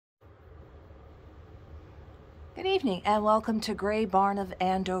Good evening and welcome to Gray Barn of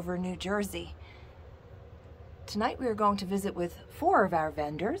Andover, New Jersey. Tonight we are going to visit with 4 of our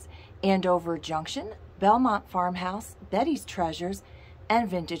vendors: Andover Junction, Belmont Farmhouse, Betty's Treasures, and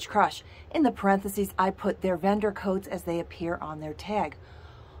Vintage Crush. In the parentheses, I put their vendor codes as they appear on their tag.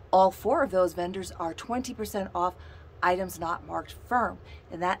 All 4 of those vendors are 20% off items not marked firm,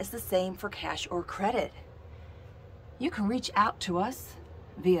 and that is the same for cash or credit. You can reach out to us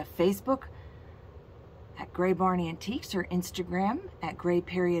via Facebook at Gray Barn Antiques, or Instagram at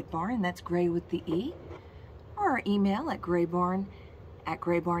Gray.Barn, that's Gray with the E, or our email at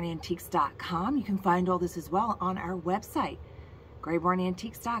graybarn@graybarnantiques.com. You can find all this as well on our website,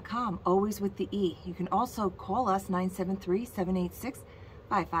 graybarnantiques.com, always with the E. You can also call us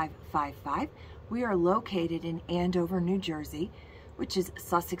 973-786-5555. We are located in Andover, New Jersey, which is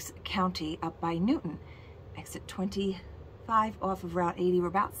Sussex County, up by Newton. Exit 25 off of Route 80. We're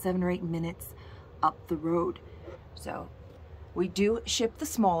about 7 or 8 minutes up the road. So we do ship the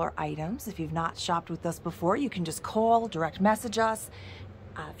smaller items. If you've not shopped with us before, you can just call, direct message us.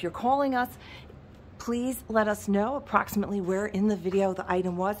 If you're calling us, please let us know approximately where in the video the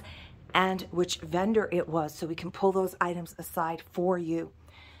item was and which vendor it was, so we can pull those items aside for you.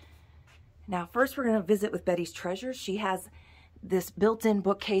 Now, first we're going to visit with Betty's Treasures. She has this built-in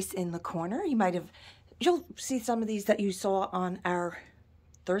bookcase in the corner. You'll see some of these that you saw on our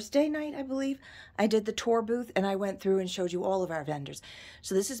Thursday night, I believe. I did the tour booth and I went through and showed you all of our vendors.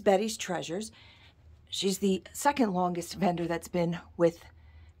 So this is Betty's Treasures. She's the second longest vendor that's been with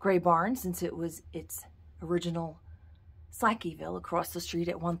Gray Barn since it was its original Slackeyville across the street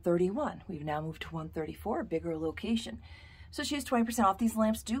at 131. We've now moved to 134, a bigger location. So she has 20% off. These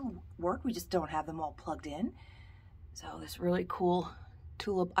lamps do work, we just don't have them all plugged in. So this really cool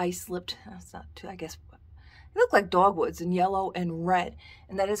tulip ice lipped, that's not, I guess, they look like dogwoods in yellow and red,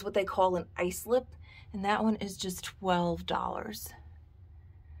 and that is what they call an ice lip, and that one is just $12.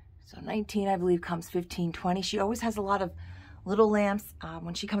 So 19, I believe, comes 15, 20. She always has a lot of little lamps.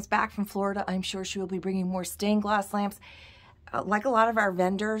 When she comes back from Florida, I'm sure she will be bringing more stained glass lamps. Like a lot of our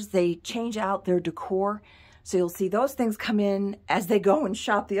vendors, they change out their decor, so you'll see those things come in as they go and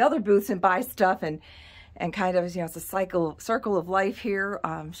shop the other booths and buy stuff, and kind of, it's a circle of life here.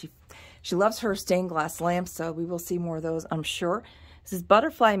 She loves her stained glass lamps, so we will see more of those, I'm sure. This is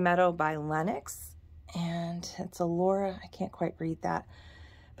Butterfly Meadow by Lennox, and it's a Laura. I can't quite read that,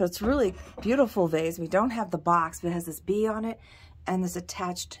 but it's really beautiful vase. We don't have the box, but it has this bee on it and this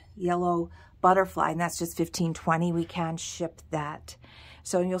attached yellow butterfly, and that's just $15.20. We can ship that.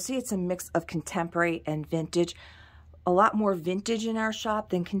 So you'll see it's a mix of contemporary and vintage. A lot more vintage in our shop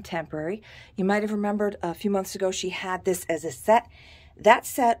than contemporary. You might have remembered a few months ago she had this as a set. That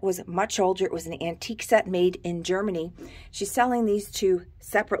set was much older. It was an antique set made in Germany. She's selling these two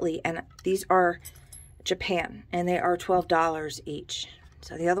separately, and these are Japan, and they are $12 each.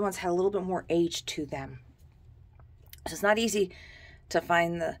 So the other ones had a little bit more age to them. So it's not easy to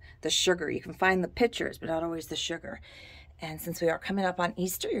find the sugar. You can find the pictures, but not always the sugar. And since we are coming up on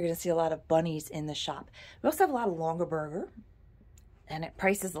Easter, you're going to see a lot of bunnies in the shop. We also have a lot of Longaberger, and it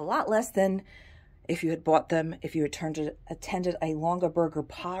prices a lot less than if you had bought them, if you had attended a Longaberger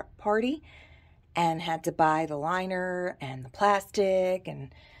party and had to buy the liner and the plastic.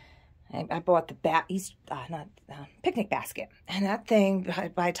 And I bought the picnic basket. And that thing,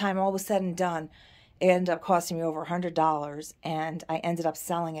 by the time all was said and done, it ended up costing me over $100. And I ended up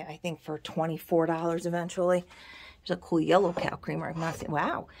selling it, I think, for $24 eventually. There's a cool yellow cow creamer. I'm not saying,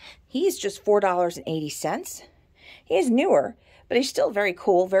 wow, he's just $4.80. He is newer, but he's still very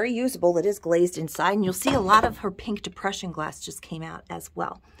cool, very usable. It is glazed inside, and you'll see a lot of her pink depression glass just came out as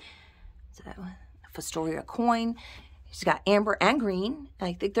well. So, Fostoria coin. She's got amber and green.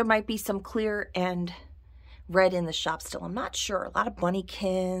 I think there might be some clear and red in the shop still. I'm not sure. A lot of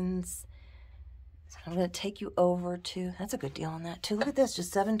bunnykins. So I'm going to take you over to, that's a good deal on that too. Look at this,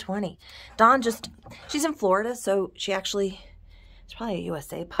 just $7.20. Dawn she's in Florida, so she actually, it's probably a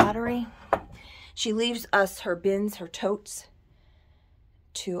USA Pottery. She leaves us her bins, her totes,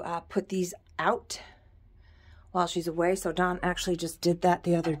 to put these out while she's away. So Dawn actually just did that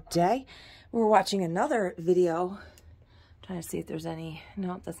the other day. We were watching another video, trying to see if there's any,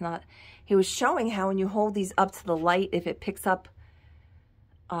 no, that's not. He was showing how when you hold these up to the light, if it picks up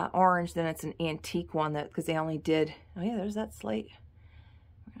orange, then it's an antique one, that because they only did, oh yeah, there's that slate.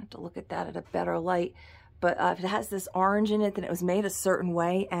 We're gonna have to look at that at a better light. But if it has this orange in it, then it was made a certain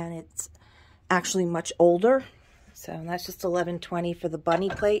way, and it's actually much older. So that's just $11.20 for the bunny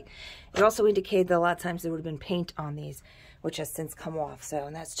plate. It also indicated that a lot of times there would have been paint on these, which has since come off. So,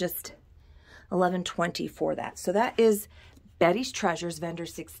 and that's just $11.20 for that. So that is Betty's Treasures, vendor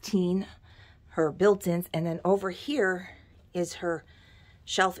 16. her built-ins. And then over here is her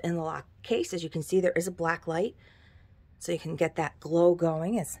shelf in the lock case. As you can see, there is a black light, so you can get that glow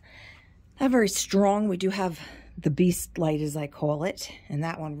going. It's not very strong. We do have the beast light, as I call it, and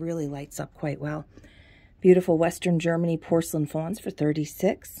that one really lights up quite well. Beautiful Western Germany porcelain fawns for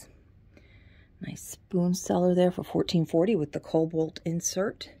 $36. Nice spoon seller there for $14.40 with the cobalt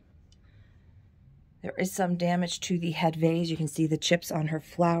insert. There is some damage to the head vase. You can see the chips on her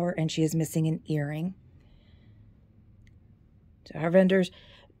flower, and she is missing an earring. So our vendors,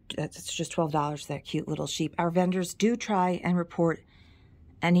 that's just $12, that cute little sheep. Our vendors do try and report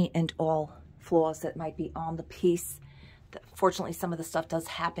any and all flaws that might be on the piece. Fortunately, some of the stuff does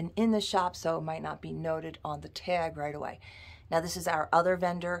happen in the shop, so it might not be noted on the tag right away. Now, this is our other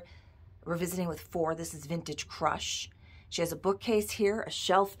vendor. We're visiting with 4. This is Vintage Crush. She has a bookcase here, a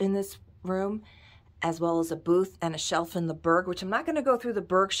shelf in this room, as well as a booth and a shelf in the Berg, which I'm not going to go through the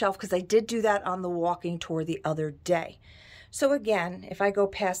Berg shelf because I did do that on the walking tour the other day. So again, if I go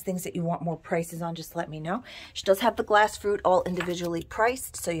past things that you want more prices on, just let me know. She does have the glass fruit all individually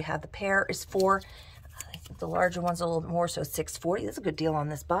priced. So you have the pear is $4. I think the larger one's a little bit more, so $6.40. That's a good deal on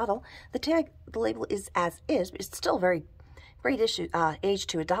this bottle. The tag, the label is as is, but it's still very great issue, age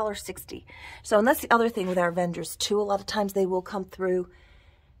to $1.60. So, and that's the other thing with our vendors too. A lot of times they will come through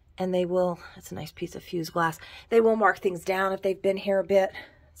and they will, that's a nice piece of fused glass. They will mark things down if they've been here a bit.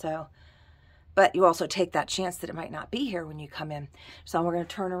 So, but you also take that chance that it might not be here when you come in. So we're going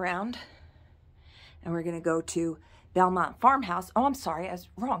to turn around and we're going to go to Belmont Farmhouse. Oh, I'm sorry, I was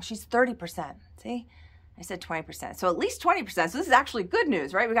wrong. She's 30%. See, I said 20%. So at least 20%. So this is actually good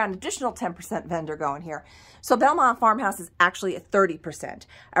news, right? We got an additional 10% vendor going here. So Belmont Farmhouse is actually at 30%.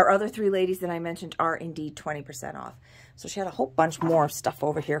 Our other 3 ladies that I mentioned are indeed 20% off. So she had a whole bunch more stuff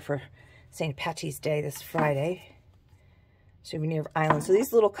over here for St. Patty's Day this Friday. Souvenir Island. So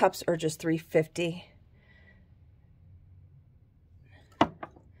these little cups are just $3.50.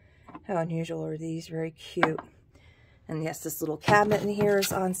 How unusual are these? Very cute. And yes, this little cabinet in here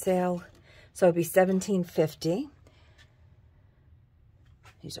is on sale. So it'd be $17.50.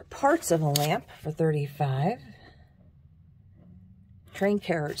 These are parts of a lamp for $35. Train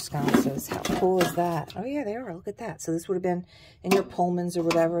carriage sconces. How cool is that? Oh yeah, they are. Look at that. So this would have been in your Pullmans or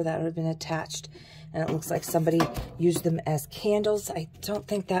whatever. That would have been attached. And it looks like somebody used them as candles. I don't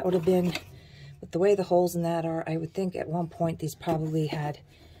think that would have been, with the way the holes in that are, I would think at one point these probably had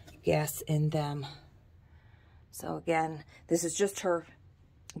gas in them. So again, this is just her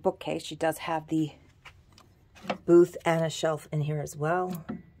bookcase. She does have the booth and a shelf in here as well.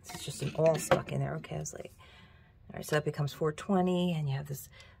 It's just an all stuck in there. Okay, I was like, all right, so that becomes $4.20, and you have this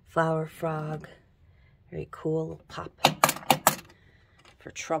flower frog. Very cool little pop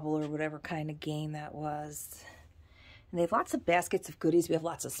for trouble or whatever kind of game that was. And they have lots of baskets of goodies. We have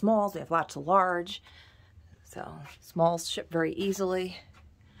lots of smalls. We have lots of large. So smalls ship very easily.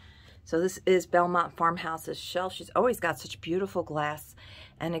 So this is Belmont Farmhouse's shelf. She's always got such beautiful glass.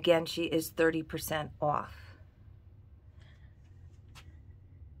 And again, she is 30% off.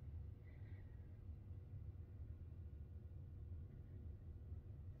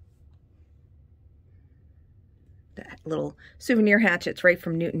 That little souvenir hatchet's right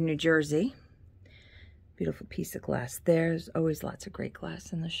from Newton, New Jersey. Beautiful piece of glass there. There's always lots of great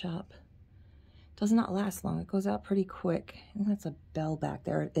glass in the shop. Does not last long. It goes out pretty quick. I think that's a bell back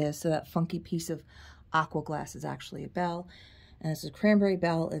there. It is. So that funky piece of aqua glass is actually a bell. And this is cranberry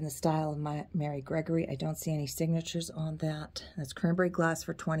bell in the style of Mary Gregory. I don't see any signatures on that. That's cranberry glass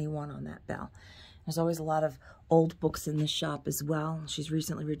for $21 on that bell. There's always a lot of old books in the shop as well. She's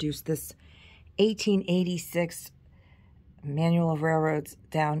recently reduced this 1886 Manual of Railroads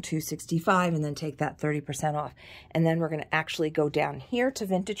down to $65 and then take that 30% off. And then we're going to actually go down here to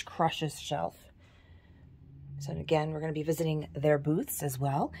Vintage Crush's shelf. So again, we're going to be visiting their booths as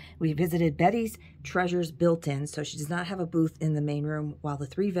well. We visited Betty's Treasures Built-In, so she does not have a booth in the main room, while the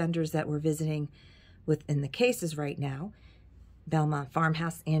 3 vendors that we're visiting with in the cases right now, Belmont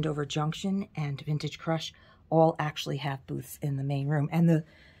Farmhouse, Andover Junction, and Vintage Crush, all actually have booths in the main room, and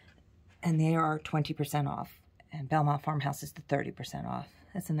they are 20% off. And Belmont Farmhouse is the 30% off.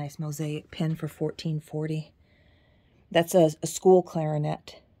 That's a nice mosaic pin for $14.40. That's a school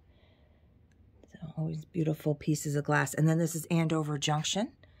clarinet. Always beautiful pieces of glass. And then this is Andover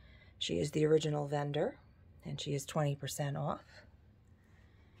Junction. She is the original vendor, and she is 20% off.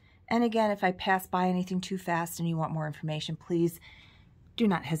 And again, if I pass by anything too fast and you want more information, please do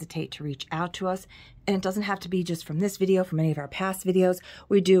not hesitate to reach out to us. And it doesn't have to be just from this video, from any of our past videos.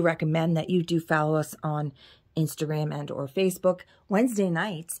 We do recommend that you do follow us on Instagram and or Facebook. Wednesday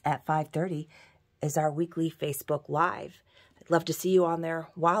nights at 5:30 is our weekly Facebook Live. love to see you on there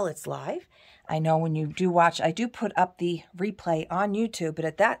while it's live. I know when you do watch, I do put up the replay on YouTube, but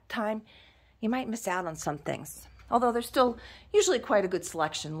at that time, you might miss out on some things. Although there's still usually quite a good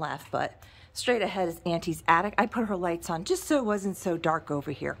selection left, but straight ahead is Auntie's attic. I put her lights on just so it wasn't so dark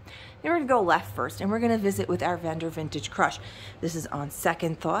over here. Then we're gonna go left first, and we're gonna visit with our vendor, Vintage Crush. This is on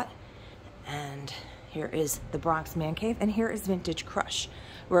Second Thought, and here is the Bronx Man Cave, and here is Vintage Crush,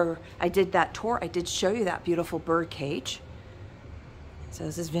 where I did that tour. I did show you that beautiful bird cage. So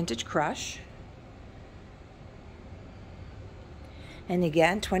this is Vintage Crush. And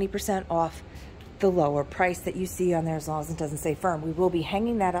again, 20% off the lower price that you see on there, as long as it doesn't say firm. We will be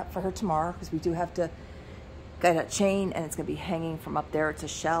hanging that up for her tomorrow because we do have to get a chain, and it's going to be hanging from up there. It's a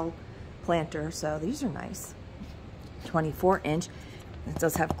shell planter, so these are nice. 24-inch. It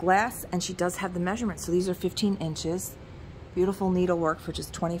does have glass, and she does have the measurements. So these are 15 inches. Beautiful needlework for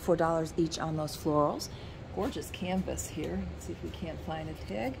just $24 each on those florals. Gorgeous canvas here. Let's see if we can't find a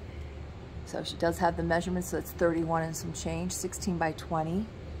tag. So she does have the measurements, so it's 31 and some change, 16 by 20.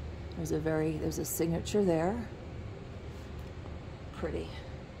 There's a signature there. Pretty.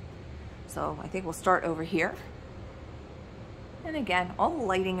 So I think we'll start over here. And again, all the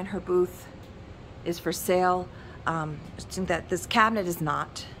lighting in her booth is for sale. I think that this cabinet is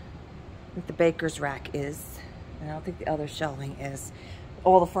not. I think the baker's rack is. And I don't think the other shelving is.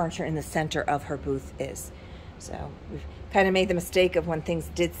 All the furniture in the center of her booth is. So we've kind of made the mistake of when things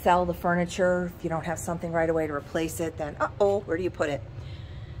did sell the furniture, if you don't have something right away to replace it, then uh-oh, where do you put it?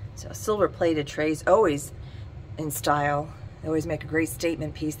 So silver plated trays, always in style. They always make a great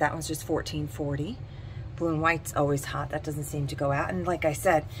statement piece. That one's just $14.40. Blue and white's always hot. That doesn't seem to go out. And like I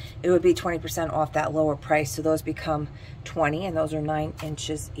said, it would be 20% off that lower price. So those become 20, and those are 9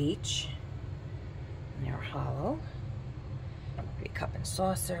 inches each. And they're hollow. Great cup and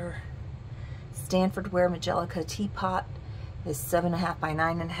saucer. Stanford Ware Majelica teapot is 7.5 by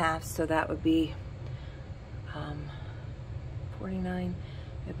 9.5, so that would be 49.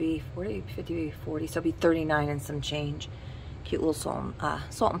 It'd be 40, 50, 40, so it'd be 39 and some change. Cute little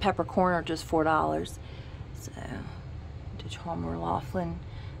salt and pepper corner, just $4. So, Vintage Homer Laughlin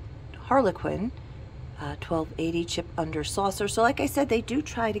Harlequin, 1280 chip under saucer. So like I said, they do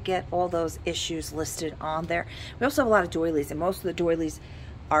try to get all those issues listed on there. We also have a lot of doilies, and most of the doilies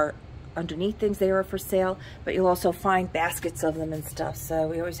are underneath things. They are for sale, but you'll also find baskets of them and stuff. So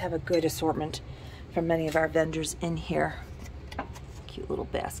we always have a good assortment from many of our vendors in here. Cute little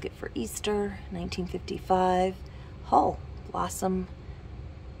basket for Easter, 1955. Hull Blossom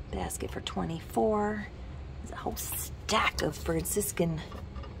basket for $24. There's a whole stack of Franciscan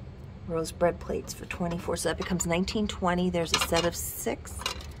rose bread plates for $24. So that becomes $19.20. There's a set of 6.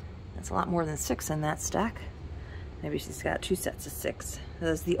 That's a lot more than 6 in that stack. Maybe she's got 2 sets of 6.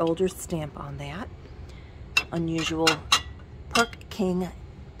 There's the older stamp on that. Unusual Perk King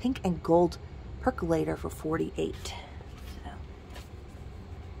pink and gold percolator for $48. So,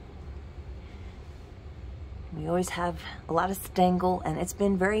 we always have a lot of Stengel, and it's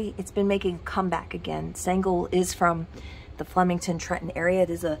been making a comeback again. Stengel is from the Flemington, Trenton area. It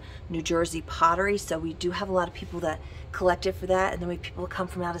is a New Jersey pottery, so we do have a lot of people that collect it for that. And then we have people that come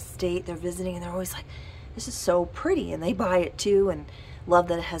from out of state, they're visiting, and they're always like, this is so pretty, and they buy it too, and love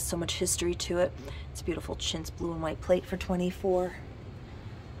that it has so much history to it. It's a beautiful chintz blue and white plate for $24.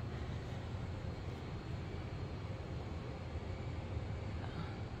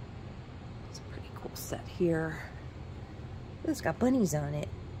 It's a pretty cool set here. It's got bunnies on it.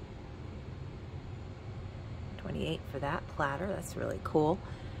 $28 for that platter. That's really cool.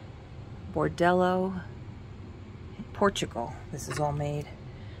 Bordello, Portugal. This is all made.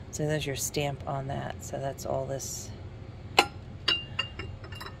 So there's your stamp on that. So that's all this.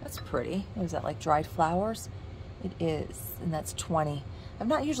 That's pretty. Is that like dried flowers? It is, and that's 20. I'm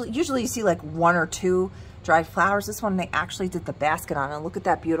not usually you see like 1 or 2 dried flowers. This one they actually did the basket on, and look at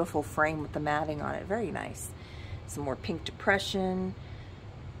that beautiful frame with the matting on it. Very nice. Some more pink depression,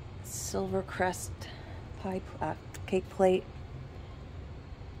 silver crest pie cake plate.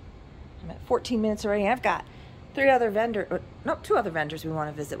 I'm at 14 minutes already. I've got 2 other vendors we want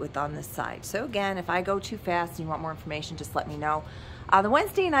to visit with on this side. So again, if I go too fast and you want more information, just let me know. The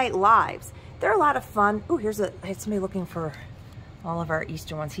Wednesday night lives, they're a lot of fun. Oh, I had somebody looking for all of our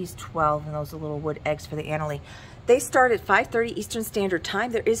Easter ones. He's 12, and those are little wood eggs for the Annalie. They start at 5:30 Eastern Standard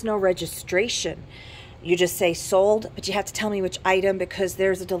Time. There is no registration. You just say sold, but you have to tell me which item, because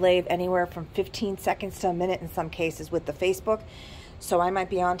there's a delay of anywhere from 15 seconds to a minute in some cases with the Facebook. So I might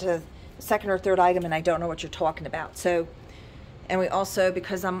be on to the 2nd or 3rd item and I don't know what you're talking about. So, and we also,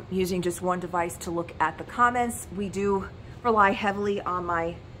 because I'm using just one device to look at the comments, we do rely heavily on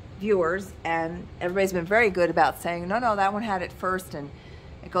my viewers, and everybody's been very good about saying, no, that one had it first, and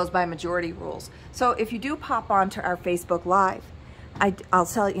it goes by majority rules. So if you do pop onto our Facebook Live, I'll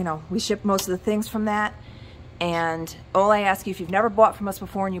tell you, we ship most of the things from that. And all I ask you, if you've never bought from us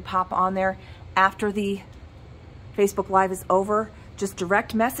before and you pop on there, after the Facebook Live is over, just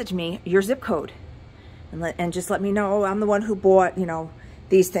direct message me your zip code. And just let me know, I'm the one who bought,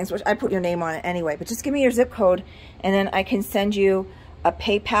 these things, which I put your name on it anyway, but just give me your zip code, and then I can send you a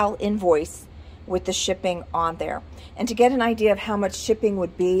PayPal invoice with the shipping on there. And to get an idea of how much shipping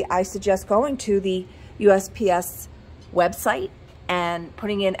would be, I suggest going to the USPS website and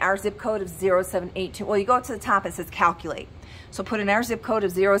putting in our zip code of 07821. Well, you go up to the top, it says calculate. So put in our zip code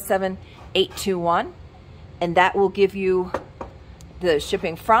of 07821, and that will give you the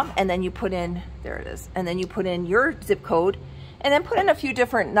shipping from, and then you put in, there it is, and then you put in your zip code, and then put in a few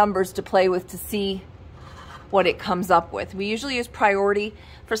different numbers to play with to see what it comes up with. We usually use priority.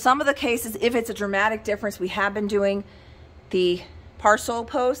 For some of the cases, if it's a dramatic difference, we have been doing the parcel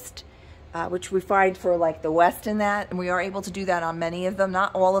post, which we find for like the West and that, and we are able to do that on many of them.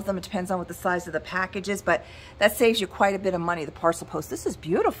 Not all of them, it depends on what the size of the package is, but that saves you quite a bit of money, the parcel post. This is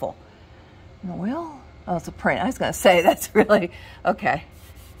beautiful. An oil? Oh, it's a print. I was going to say, that's really, okay.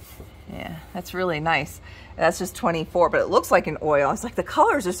 Yeah, that's really nice. That's just 24, but it looks like an oil. It's like the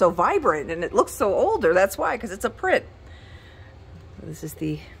colors are so vibrant and it looks so older. That's why, because it's a print. So this is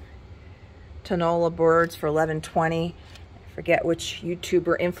the Tanola birds for $11.20. I forget which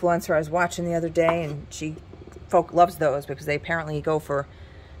YouTuber influencer I was watching the other day, and folk loves those because they apparently go for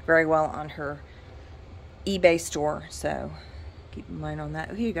very well on her eBay store. So keep in mind on that.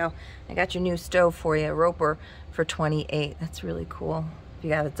 Oh, here you go. I got your new stove for you, a Roper for $28. That's really cool. If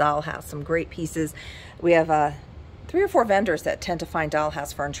you have a dollhouse, some great pieces. We have 3 or 4 vendors that tend to find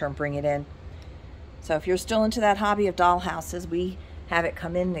dollhouse furniture and bring it in. So if you're still into that hobby of dollhouses, we have it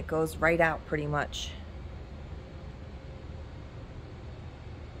come in and it goes right out pretty much.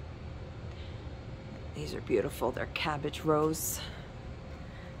 These are beautiful. They're cabbage rose.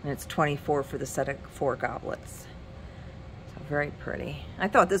 And it's $24 for the set of 4 goblets. So very pretty. I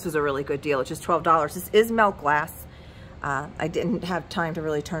thought this was a really good deal. It's just $12. This is melt glass. I didn't have time to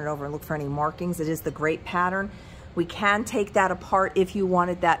really turn it over and look for any markings. It is the grape pattern. We can take that apart if you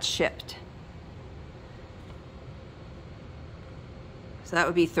wanted that shipped. So that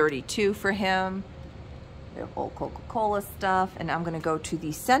would be $32 for him. Their old Coca-Cola stuff. And I'm going to go to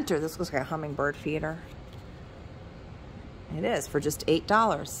the center. This looks like a hummingbird feeder. It is for just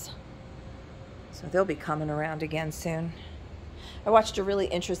 $8. So they'll be coming around again soon. I watched a really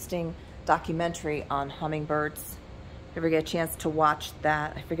interesting documentary on hummingbirds. If you ever get a chance to watch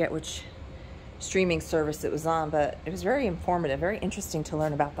that, I forget which streaming service it was on, but it was very informative, very interesting to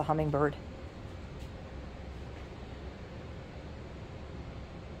learn about the hummingbird.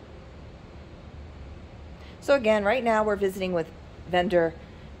 So again, right now we're visiting with vendor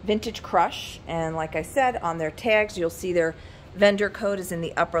Vintage Crush, and like I said, on their tags you'll see their vendor code is in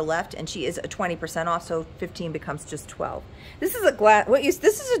the upper left, and she is a 20% off, so 15 becomes just 12. This is a glass.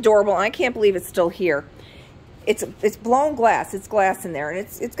 This is adorable, and I can't believe it's still here. It's blown glass. It's glass in there, and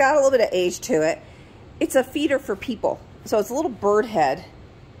it's got a little bit of age to it. It's a feeder for people, so it's a little bird head,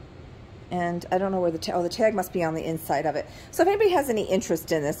 and I don't know where the tag must be on the inside of it. So if anybody has any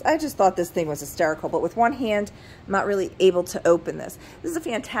interest in this, I just thought this thing was hysterical, but with one hand, I'm not really able to open this. This is a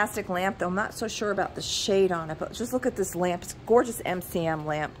fantastic lamp, though I'm not so sure about the shade on it, but just look at this lamp. It's a gorgeous MCM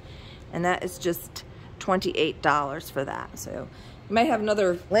lamp, and that is just $28 for that. So you might have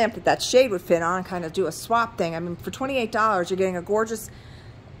another lamp that shade would fit on, kind of do a swap thing. I mean, for $28, you're getting a gorgeous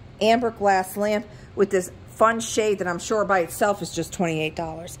amber glass lamp with this fun shade that I'm sure by itself is just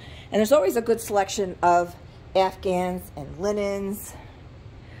 $28. And there's always a good selection of Afghans and linens,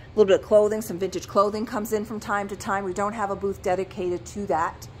 a little bit of clothing. Some vintage clothing comes in from time to time. We don't have a booth dedicated to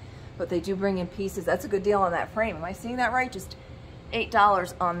that, but they do bring in pieces. That's a good deal on that frame. Am I seeing that right? Just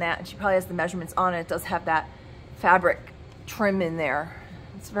 $8 on that. And she probably has the measurements on it. It does have that fabric trim in there.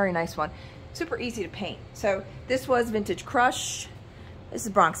 It's a very nice one. Super easy to paint. So this was Vintage Crush. This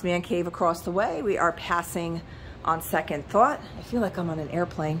is Bronx Man Cave across the way. We are passing on Second Thought. I feel like I'm on an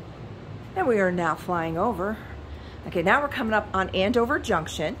airplane. And we are now flying over. Okay, now we're coming up on Andover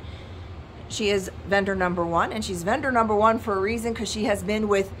Junction. She is vendor number 1, and she's vendor number 1 for a reason, because she has been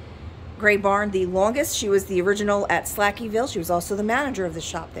with Gray Barn the longest. She was the original at Slackyville. She was also the manager of the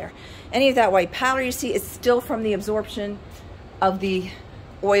shop there. Any of that white powder you see is still from the absorption of the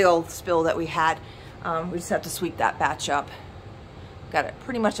oil spill that we had. We just have to sweep that batch up. Got it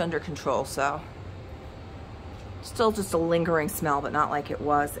pretty much under control, so still just a lingering smell, but not like it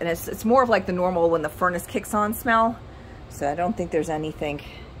was. And it's more of like the normal when the furnace kicks on smell. So I don't think there's anything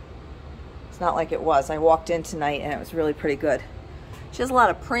not like it was. I walked in tonight and it was really pretty good. She has a lot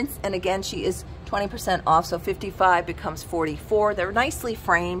of prints, and again, she is 20% off, so 55 becomes 44. They're nicely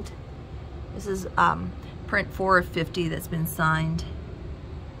framed. This is print 4 of 50 that's been signed.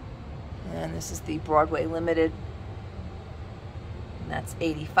 And this is the Broadway Limited. And that's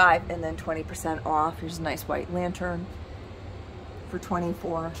 85, and then 20% off. Here's a nice white lantern for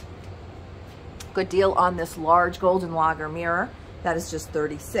 24. Good deal on this large golden lager mirror. That is just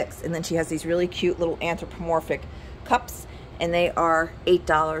 36. And then she has these really cute little anthropomorphic cups, and they are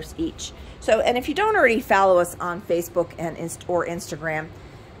 $8 each. So, and if you don't already follow us on Facebook and or Instagram,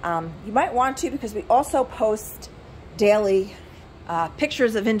 you might want to, because we also post daily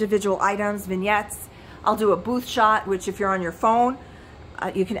pictures of individual items, vignettes. I'll do a booth shot, which if you're on your phone,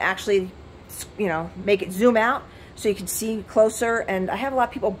 you can actually, you know, make it zoom out so you can see closer. And I have a lot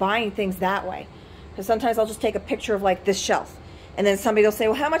of people buying things that way, because sometimes I'll just take a picture of like this shelf, and then somebody will say,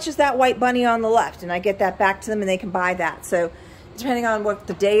 well, how much is that white bunny on the left? And I get that back to them and they can buy that. So depending on what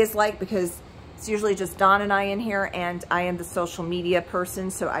the day is like, because it's usually just Dawn and I in here, and I am the social media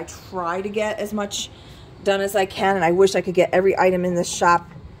person, so I try to get as much done as I can, and I wish I could get every item in this shop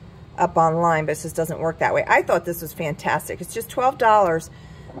up online, but it just doesn't work that way. I thought this was fantastic. It's just $12,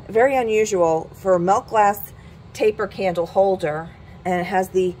 very unusual for a milk glass taper candle holder, and it has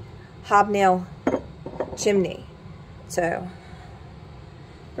the hobnail chimney. So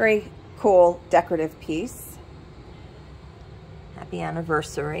very cool decorative piece. Happy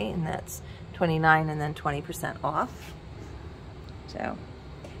anniversary, and that's 29 and then 20% off. So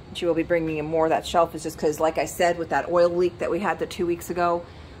she will be bringing in more. That shelf is just because, like I said, with that oil leak that we had the 2 weeks ago,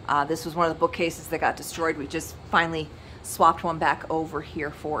 this was one of the bookcases that got destroyed. We just finally swapped one back over here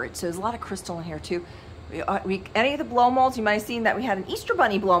for it. So there's a lot of crystal in here too. Any of the blow molds, you might have seen that we had an Easter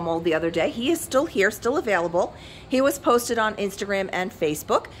Bunny blow mold the other day. He is still here, still available. He was posted on Instagram and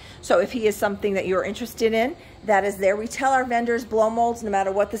Facebook. So if he is something that you're interested in, that is there. We tell our vendors blow molds, no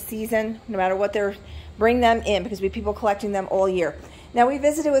matter what the season, no matter what they're, bring them in, because we have people collecting them all year. Now, we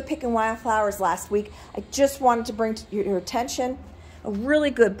visited with Pickin' Wildflowers last week. I just wanted to bring to your attention a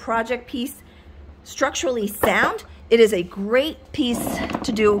really good project piece, structurally sound. It is a great piece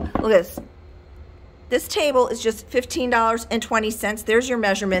to do. Look at this. This table is just $15.20. There's your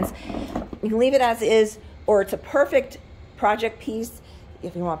measurements. You can leave it as is, or it's a perfect project piece.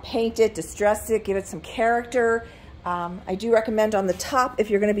 If you want to paint it, distress it, give it some character. I do recommend on the top, if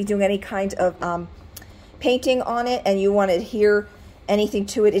you're going to be doing any kind of painting on it and you want to adhere anything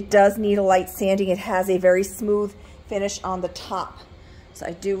to it, it does need a light sanding. It has a very smooth finish on the top. So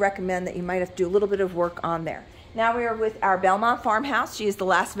I do recommend that you might have to do a little bit of work on there. Now we are with our Belmont Farmhouse. She is the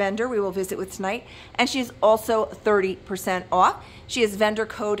last vendor we will visit with tonight, and she's also 30% off. She is vendor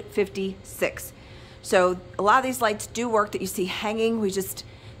code 56. So a lot of these lights do work that you see hanging. We just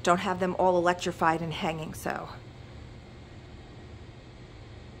don't have them all electrified and hanging. So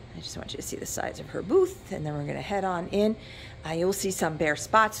I just want you to see the size of her booth, and then we're going to head on in. You'll see some bare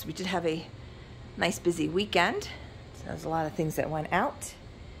spots. We did have a nice busy weekend. So there's a lot of things that went out.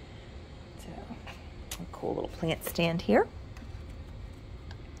 Cool little plant stand here,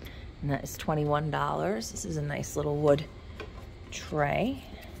 and that is $21. This is a nice little wood tray,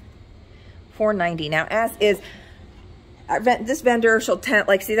 $4.90. Now, as is this vendor, she'll tend,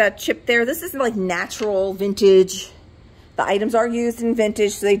 like, see that chip there? This isn't like natural vintage. The items are used in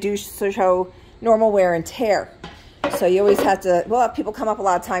vintage, so they do show normal wear and tear. So you always have to, we'll have people come up a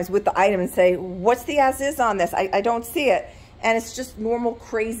lot of times with the item and say, what's the as is on this? I don't see it. And it's just normal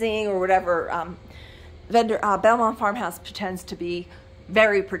crazing or whatever. Belmont Farmhouse pretends to be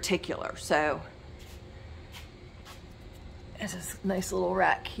very particular. So there's this nice little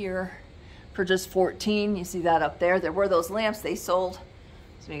rack here for just $14. You see that up there. There were those lamps they sold.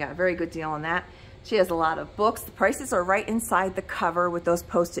 So we got a very good deal on that. She has a lot of books. The prices are right inside the cover with those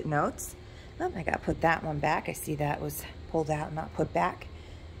Post-it notes. Oh, I got to put that one back. I see that was pulled out and not put back.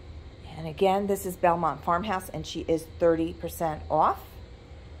 And again, this is Belmont Farmhouse, and she is 30% off.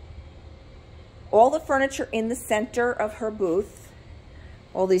 All the furniture in the center of her booth,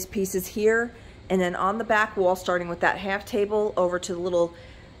 all these pieces here, and then on the back wall, starting with that half table over to the little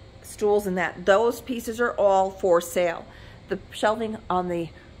stools and that, those pieces are all for sale. The shelving on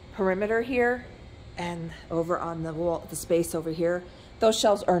the perimeter here and over on the wall, the space over here, those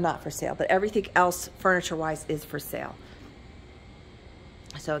shelves are not for sale, but everything else furniture-wise is for sale.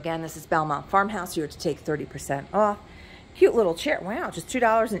 So again, this is Belmont Farmhouse. You are to take 30% off. Cute little chair. Wow, just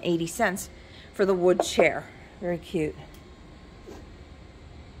 $2.80 for the wood chair. Very cute.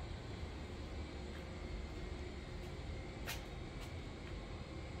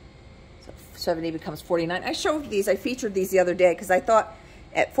 So 70 becomes 49. I showed these, I featured these the other day because I thought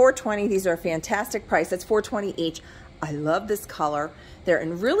at $4.20. These are a fantastic price. That's $4.20 each. I love this color. They're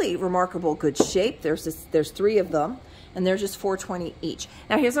in really remarkable good shape. There's 3 of them, and they're just $4.20 each.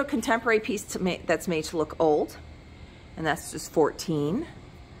 Now here's a contemporary piece that's made to look old, and that's just $14.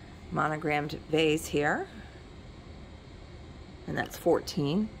 Monogrammed vase here, and that's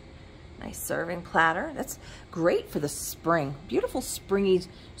 $14. Nice serving platter. That's great for the spring. Beautiful springy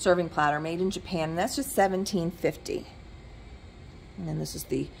serving platter made in Japan, and that's just $17.50. And then this is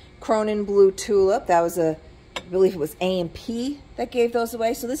the Cronin Blue Tulip. That was I believe it was A&P that gave those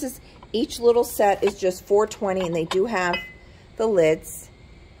away. So this is, each little set is just $4.20, and they do have the lids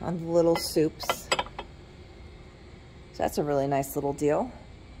on the little soups. So that's a really nice little deal.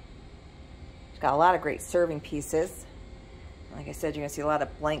 It's got a lot of great serving pieces. Like I said, you're going to see a lot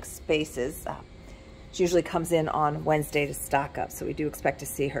of blank spaces. She usually comes in on Wednesday to stock up, so we do expect to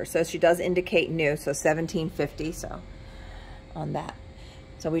see her. So she does indicate new, so $17.50, so on that.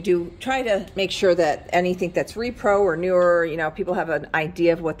 So we do try to make sure that anything that's repro or newer, you know, people have an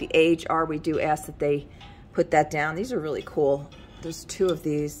idea of what the age are. We do ask that they put that down. These are really cool. There's 2 of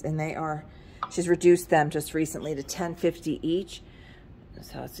these, and they are, she's reduced them just recently to $10.50 each.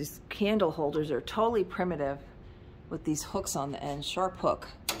 So it's these candle holders are totally primitive, with these hooks on the end, sharp hook.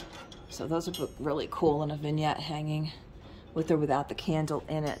 So those would look really cool in a vignette hanging with or without the candle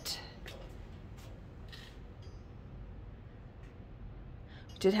in it.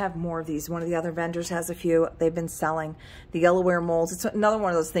 We did have more of these. One of the other vendors has a few. They've been selling the yellowware molds. It's another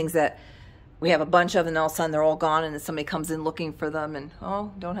one of those things that we have a bunch of, and all of a sudden they're all gone, and then somebody comes in looking for them, and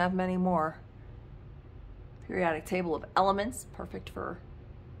oh, don't have many more. Periodic table of elements, perfect for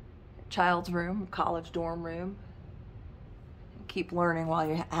a child's room, college dorm room. Keep learning while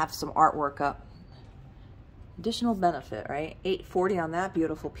you have some artwork up. Additional benefit, right? $8.40 on that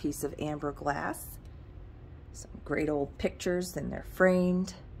beautiful piece of amber glass. Some great old pictures, and they're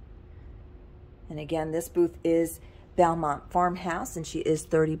framed. And again, this booth is Belmont Farmhouse, and she is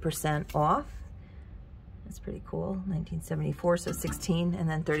 30% off. That's pretty cool. 1974, so 16, and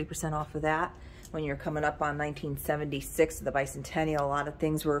then 30% off of that. When you're coming up on 1976, the bicentennial, a lot of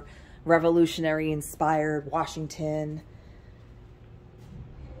things were revolutionary inspired. Washington.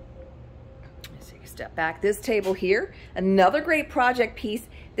 Step back. This table here, another great project piece.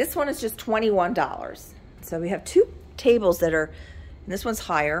 This one is just $21. So we have 2 tables that are, and this one's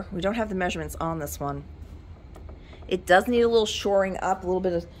higher. We don't have the measurements on this one. It does need a little shoring up. A little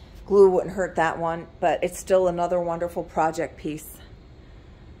bit of glue wouldn't hurt that one, but it's still another wonderful project piece.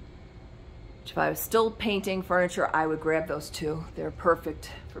 If I was still painting furniture, I would grab those 2. They're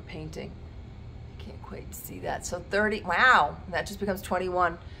perfect for painting. Can't quite see that. So 30, wow, that just becomes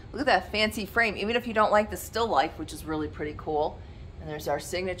 21. Look at that fancy frame, even if you don't like the still life, which is really pretty cool. And there's our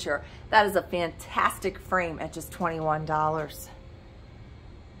signature. That is a fantastic frame at just $21.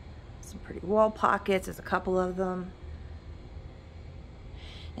 Some pretty wall pockets, there's a couple of them.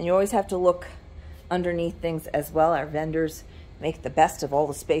 And you always have to look underneath things as well. Our vendors make the best of all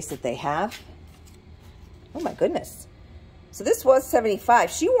the space that they have. Oh my goodness. So this was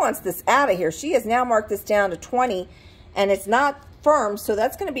 $75. She wants this out of here. She has now marked this down to $20, and it's not firm, so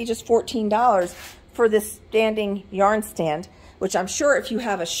that's going to be just $14 for this standing yarn stand, which I'm sure if you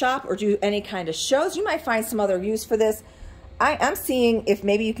have a shop or do any kind of shows, you might find some other use for this. I'm seeing if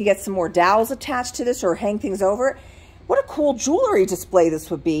maybe you can get some more dowels attached to this or hang things over it. What a cool jewelry display this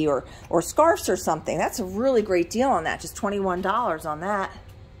would be, or scarves or something. That's a really great deal on that, just $21 on that.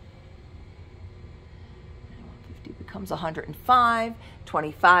 50 becomes $105,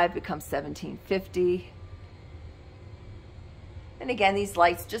 25 becomes $17.50. And again, these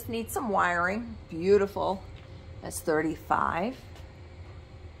lights just need some wiring. Beautiful. That's $35. You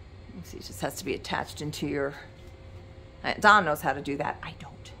can see it just has to be attached into your... Don knows how to do that. I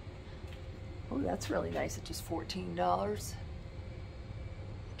don't. Oh, that's really nice at just $14.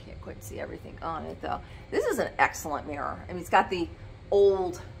 Can't quite see everything on it though. This is an excellent mirror. I mean, it's got the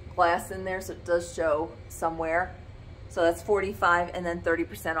old glass in there, so it does show somewhere. So that's $45 and then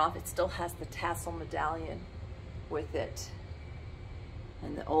 30% off. It still has the tassel medallion with it.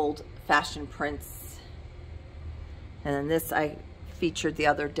 And the old fashion prints. And then this I featured the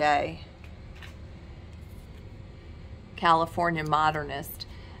other day. California Modernist.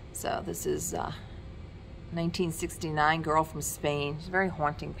 So this is 1969 girl from Spain. It's a very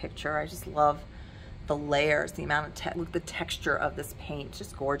haunting picture. I just love the layers, the amount of look, the texture of this paint. It's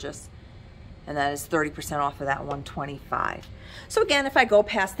just gorgeous. And that is 30% off of that $125. So again, if I go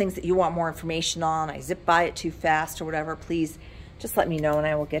past things that you want more information on, I zip by it too fast or whatever, please just let me know and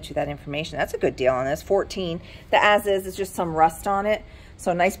I will get you that information. That's a good deal on this, $14. The as is just some rust on it.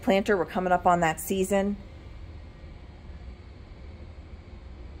 So nice planter, we're coming up on that season.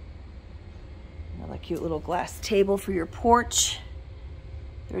 cute little glass table for your porch.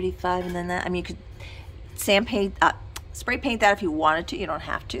 35, and then that, I mean, you could spray paint that if you wanted to. You don't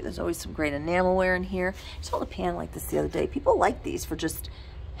have to. There's always some great enamelware in here. I saw a pan like this the other day. People like these for just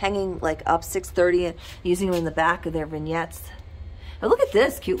hanging like up 630 and using them in the back of their vignettes. But look at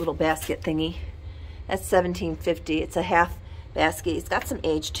this cute little basket thingy. That's $17.50. It's a half basket. It's got some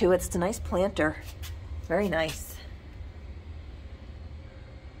age to it. It's a nice planter. Very nice.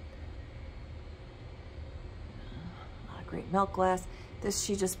 A lot of great milk glass. This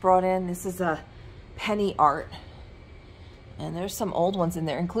she just brought in. This is a penny art. And there's some old ones in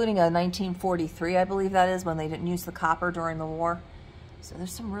there, including a 1943, I believe that is, when they didn't use the copper during the war. So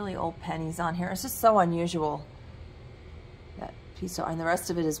there's some really old pennies on here. It's just so unusual. That piece of, and the rest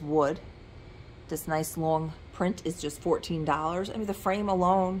of it is wood. This nice long print is just $14. I mean, the frame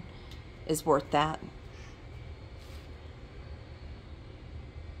alone is worth that.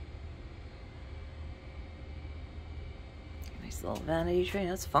 Nice little vanity tray.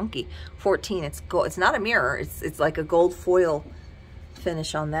 That's funky. 14. It's gold. It's not a mirror. It's like a gold foil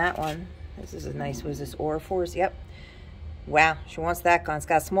finish on that one. This is a nice. Was this Orifors? Yep. Wow, she wants that gone. It's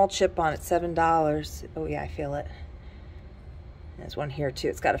got a small chip on it, $7. Oh yeah, I feel it. There's one here too.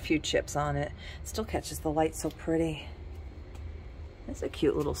 It's got a few chips on it. Still catches the light so pretty. That's a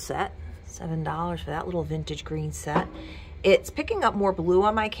cute little set. $7 for that little vintage green set. It's picking up more blue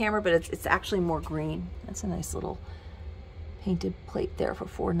on my camera, but it's actually more green. That's a nice little painted plate there for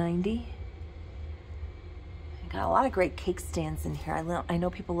 $4.90. Got a lot of great cake stands in here. I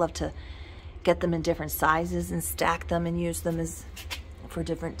know people love to get them in different sizes and stack them and use them as for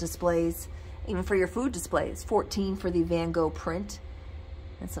different displays, even for your food displays. $14 for the Van Gogh print.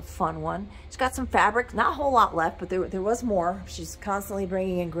 That's a fun one. She's got some fabric, not a whole lot left, but there was more. She's constantly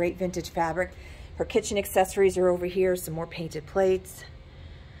bringing in great vintage fabric. Her kitchen accessories are over here. Some more painted plates,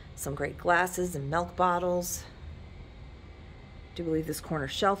 some great glasses and milk bottles. I do believe this corner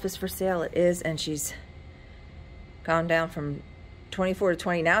shelf is for sale. It is, and she's gone down from 24 to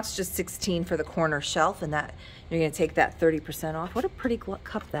 20. Now it's just 16 for the corner shelf, and that you're going to take that 30% off. What a pretty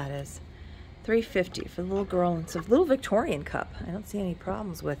cup that is. $3.50 for the little girl. It's a little Victorian cup. I don't see any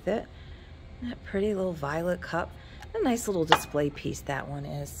problems with it. That pretty little violet cup. A nice little display piece that one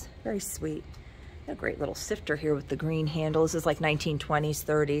is. Very sweet. A great little sifter here with the green handle. This is like 1920s,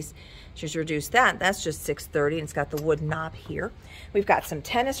 30s. She's reduced that. That's just $6.30, and it's got the wood knob here. We've got some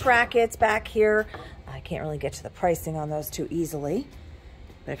tennis rackets back here. I can't really get to the pricing on those too easily,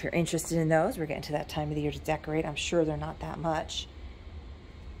 but if you're interested in those, we're getting to that time of the year to decorate. I'm sure they're not that much.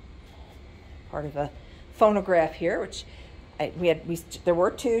 Part of a phonograph here, which there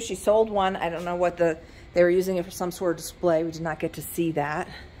were two. She sold one. I don't know what they were using it for, some sort of display. We did not get to see that.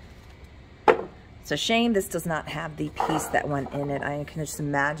 It's a shame this does not have the piece that went in it. I can just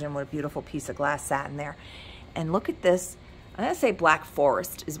imagine what a beautiful piece of glass sat in there. And look at this. I'm going to say Black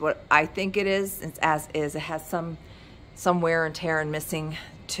Forest is what I think it is. It's as is. It has some wear and tear and missing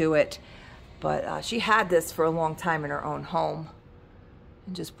to it. But she had this for a long time in her own home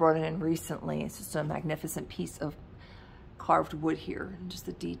and just brought it in recently. It's just a magnificent piece of carved wood here. And just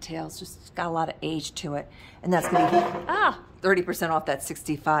the details, just got a lot of age to it. And that's going to be 30% off that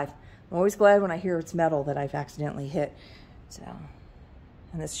 $65. I'm always glad when I hear it's metal that I've accidentally hit. So,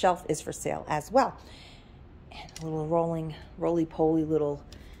 and this shelf is for sale as well. And a little roly-poly little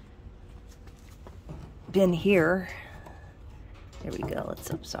bin here. There we go.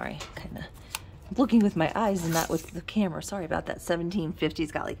 Sorry, kind of looking with my eyes and not with the camera. Sorry about that. $17.50.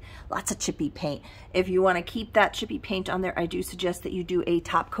 It's got like lots of chippy paint. If you want to keep that chippy paint on there, I do suggest that you do a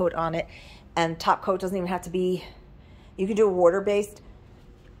top coat on it. And top coat doesn't even have to be, you can do a water-based.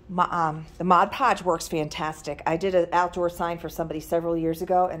 The Mod Podge works fantastic. I did an outdoor sign for somebody several years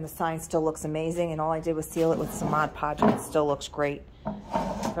ago, and the sign still looks amazing, and all I did was seal it with some Mod Podge, and it still looks great.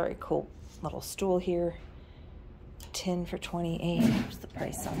 Very cool little stool here. Tin for $28. What's the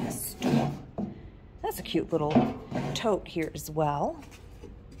price on this stool? That's a cute little tote here as well.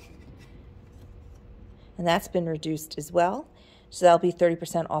 And that's been reduced as well. So that'll be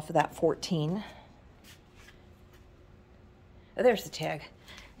 30% off of that $14. Oh, there's the tag.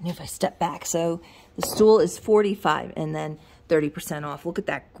 And if I step back, so the stool is $45 and then 30% off. Look at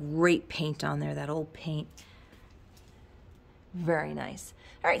that great paint on there, that old paint. Very nice.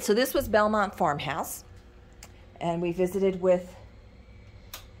 All right, so this was Belmont Farmhouse. And we visited with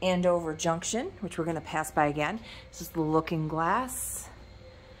Andover Junction, which we're going to pass by again. This is the Looking Glass.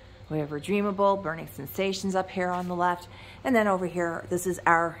 We have Redeemable, Burning Sensations up here on the left. And then over here, this is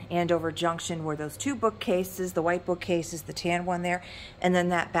our Andover Junction, where those two bookcases, the white bookcases, the tan one there, and then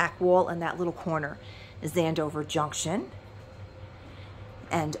that back wall and that little corner is the Andover Junction.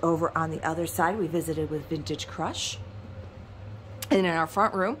 And over on the other side, we visited with Vintage Crush. And in our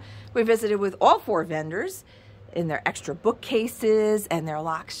front room, we visited with all 4 vendors in their extra bookcases and their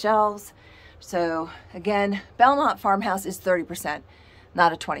locked shelves. So again, Belmont Farmhouse is 30%,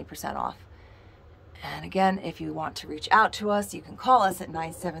 not a 20% off. And again, if you want to reach out to us, you can call us at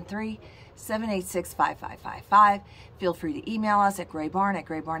 973-786-5555. Feel free to email us at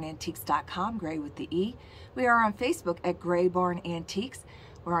graybarn@graybarnantiques.com, gray with the E. We are on Facebook at Gray Barn Antiques.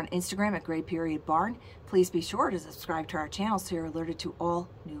 We're on Instagram at Gray_Barn. Please be sure to subscribe to our channel so you're alerted to all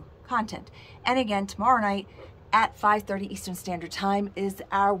new content. And again, tomorrow night at 5:30 Eastern Standard Time is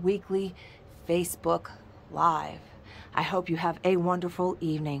our weekly Facebook Live. I hope you have a wonderful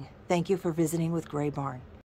evening. Thank you for visiting with Gray Barn.